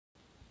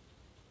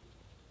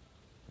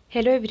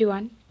Hello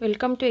everyone,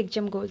 welcome to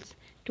Exam Goals.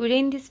 Today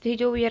in this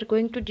video we are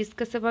going to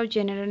discuss about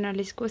general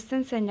knowledge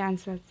questions and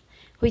answers,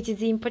 which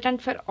is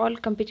important for all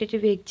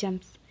competitive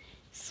exams.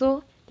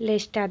 So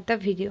let's start the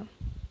video.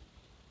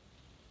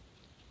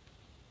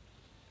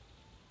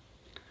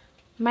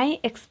 My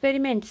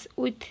Experiments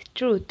with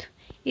Truth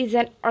is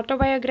an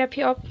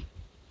autobiography of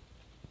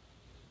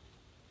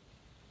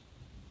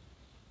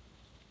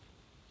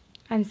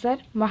answer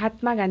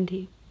Mahatma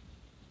Gandhi.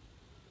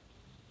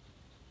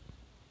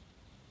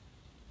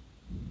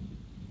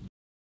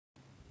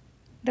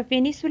 The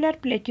peninsular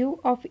plateau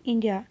of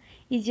India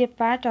is a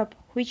part of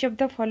which of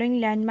the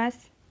following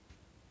landmass?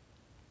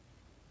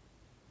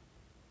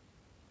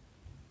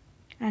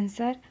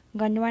 Answer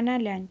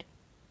Gondwana land.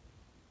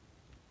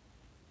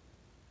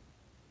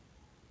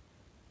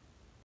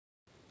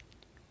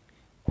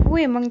 Who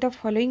among the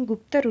following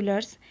Gupta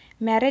rulers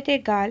married a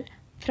girl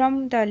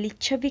from the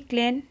Lichavi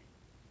clan?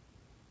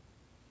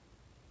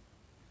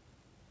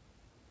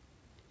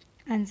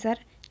 Answer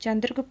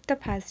Chandragupta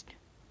I.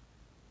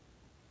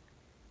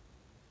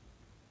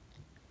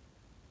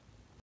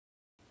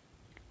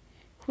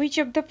 Which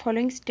of the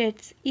following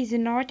states is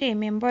not a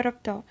member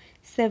of the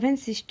Seven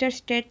Sister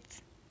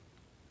States?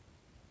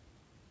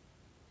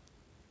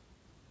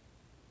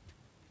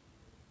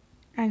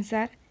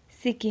 Answer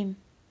Sikkim.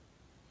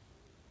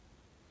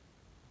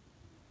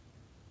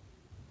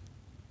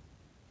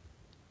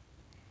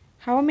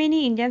 How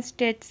many Indian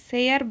states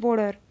share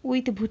border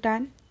with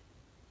Bhutan?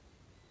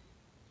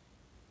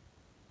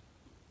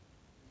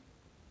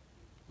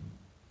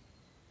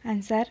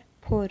 Answer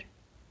 4.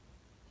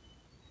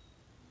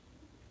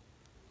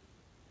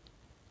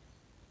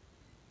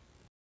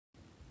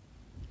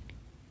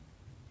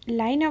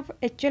 Line of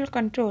actual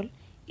control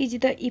is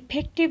the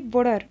effective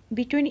border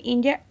between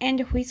India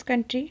and which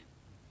country?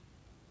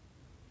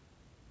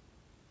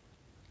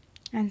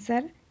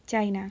 Answer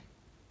China.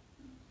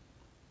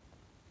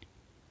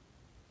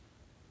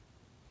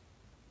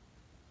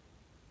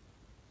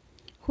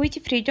 Which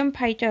freedom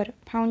fighter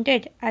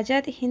founded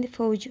Azad Hind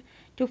Fauj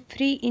to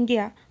free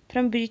India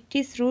from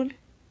British rule?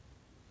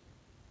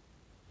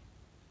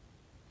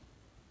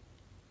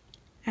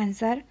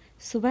 Answer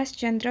Subhash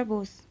Chandra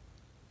Bose.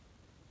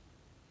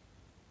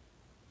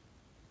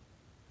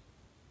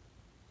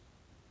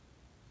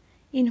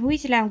 In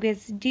which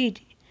language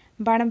did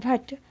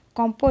Banbhat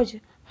compose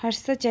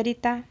Harsa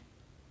Charita?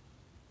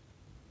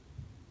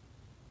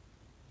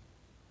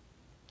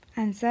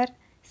 Answer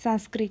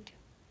Sanskrit.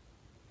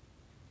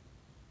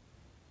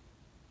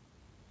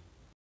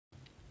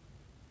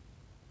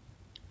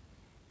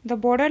 The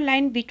border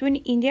line between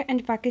India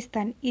and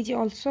Pakistan is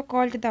also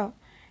called the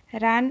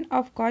Ran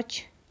of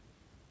Kutch.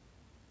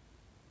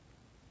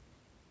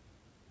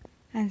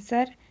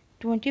 Answer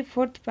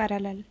 24th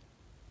parallel.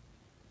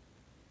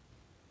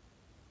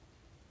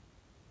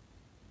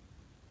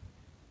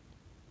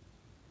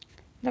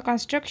 The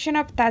construction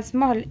of Taj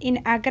Mahal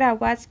in Agra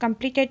was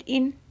completed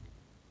in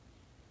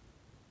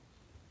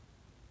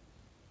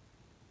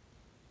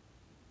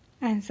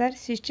answer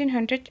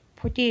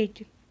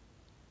 1648.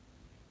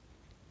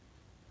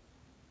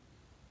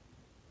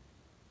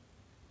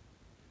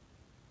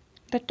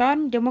 The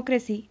term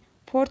democracy,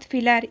 fourth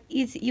pillar,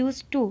 is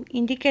used to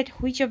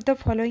indicate which of the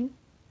following?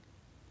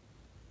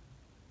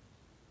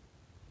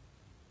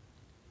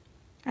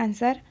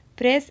 Answer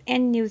press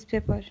and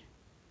newspaper.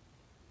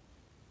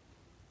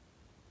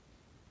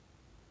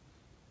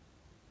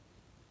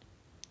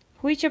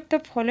 Which of the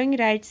following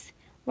rights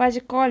was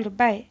called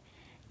by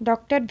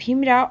Dr.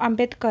 Bhim Rao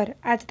Ambedkar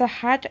as the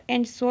heart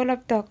and soul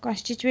of the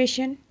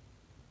Constitution?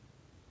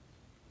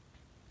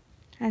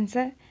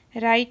 Answer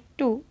right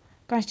to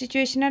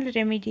constitutional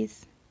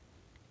remedies.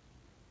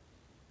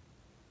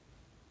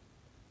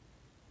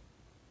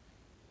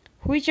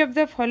 Which of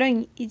the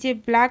following is a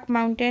black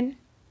mountain?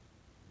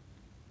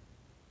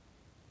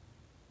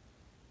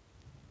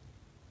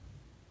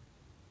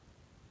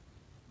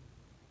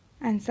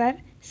 Answer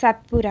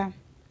Satpura.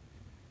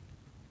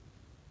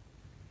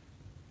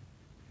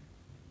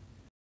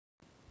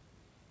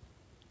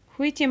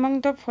 Which among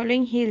the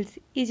following hills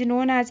is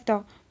known as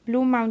the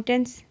Blue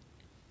Mountains?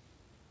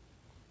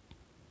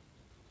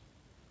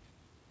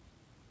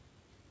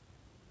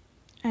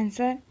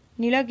 Answer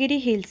Nilagiri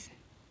Hills.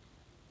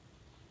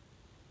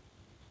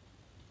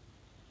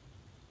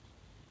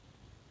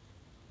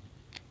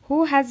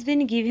 Who has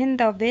been given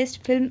the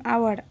Best Film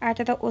Award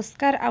at the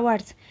Oscar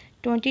Awards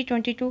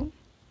 2022?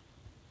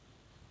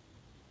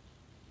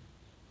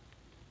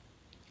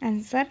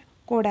 Answer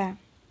Coda.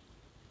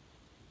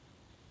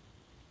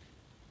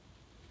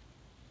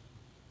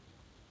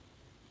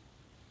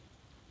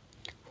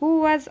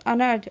 Who was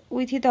honored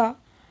with the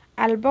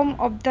Album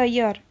of the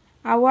Year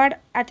award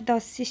at the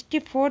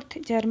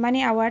 64th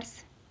Germany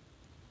Awards?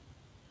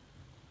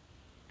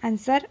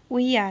 Answer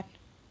We Are.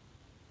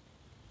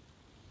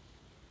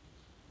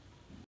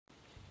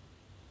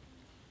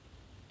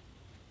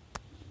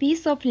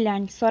 Piece of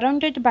land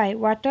surrounded by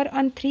water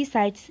on three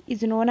sides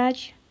is known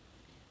as?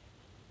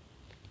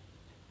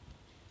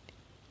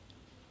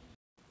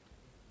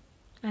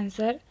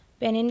 Answer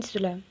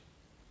Peninsula.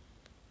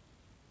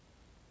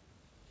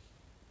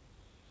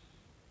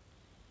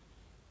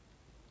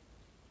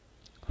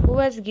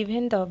 was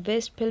given the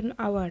Best Film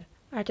Award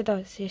at the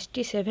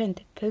 67th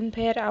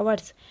Filmfare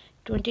Awards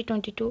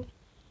 2022?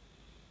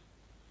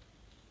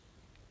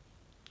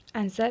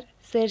 Answer: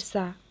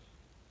 Sher.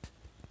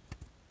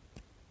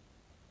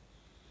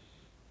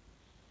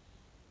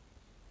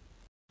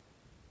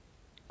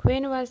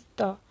 When was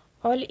the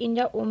All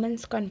India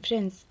Women's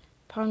Conference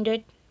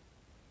founded?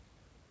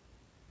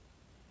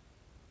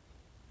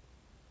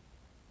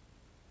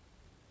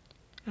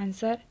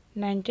 Answer: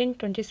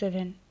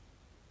 1927.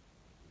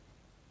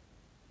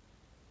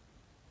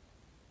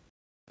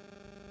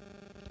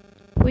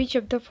 Which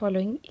of the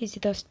following is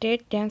the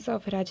state dance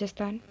of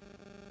Rajasthan?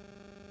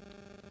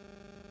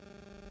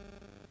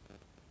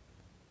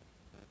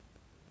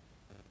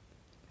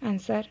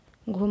 Answer: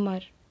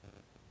 Ghumar.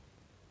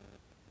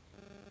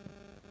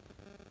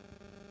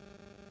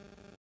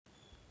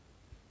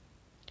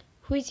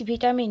 Which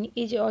vitamin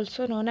is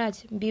also known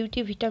as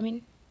beauty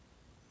vitamin?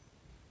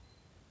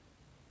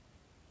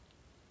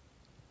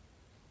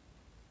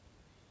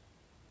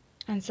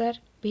 Answer: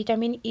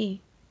 vitamin E.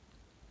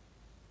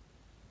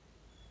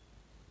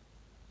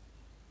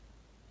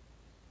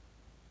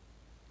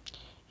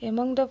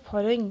 Among the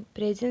following,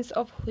 presence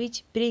of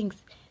which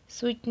brings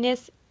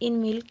sweetness in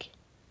milk?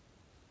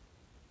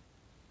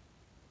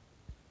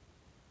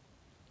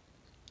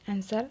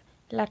 Answer: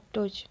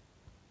 lactose.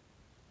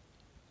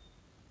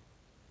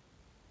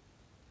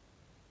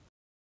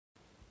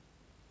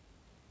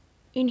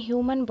 In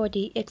human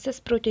body, excess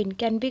protein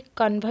can be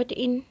converted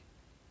in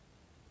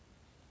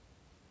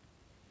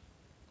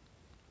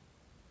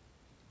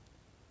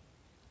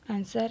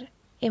Answer: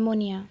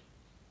 ammonia.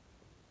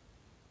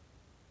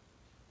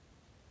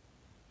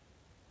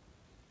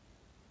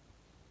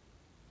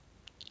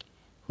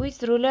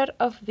 Which ruler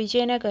of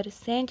Vijayanagar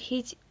sent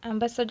his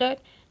ambassador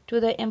to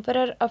the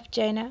Emperor of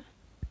China?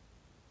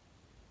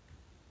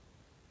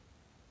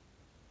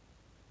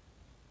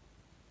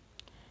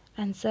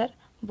 Answer: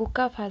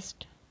 Bucca.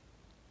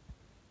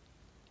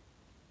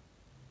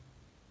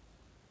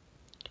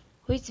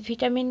 Which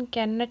vitamin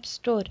cannot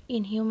store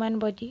in human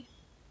body?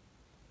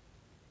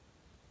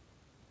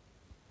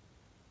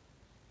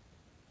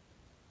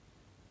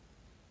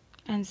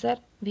 Answer: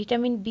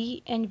 vitamin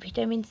B and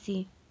vitamin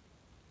C.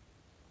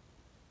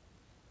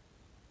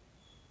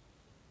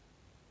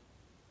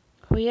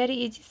 Where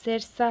is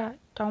Sher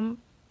tomb?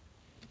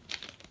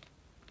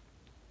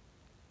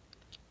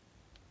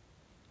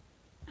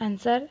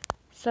 Answer: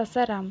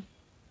 Sasaram.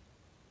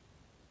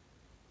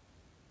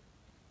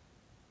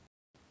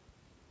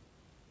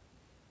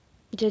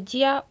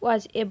 Jizya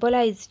was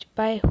abolished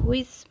by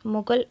which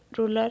Mughal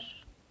ruler?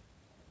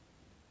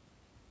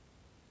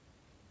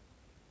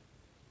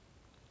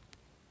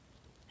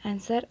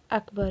 Answer: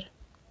 Akbar.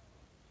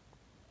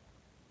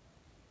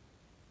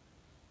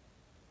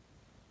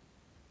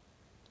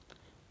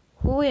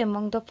 Who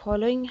among the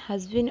following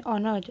has been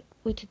honored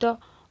with the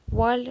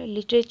World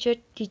Literature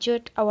Teacher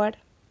Award?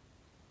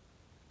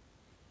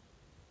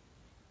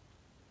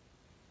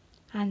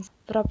 Answer: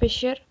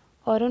 Professor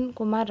Arun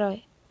Kumar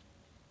Roy.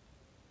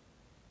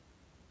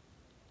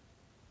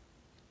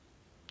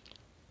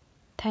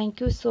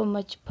 Thank you so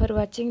much for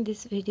watching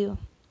this video.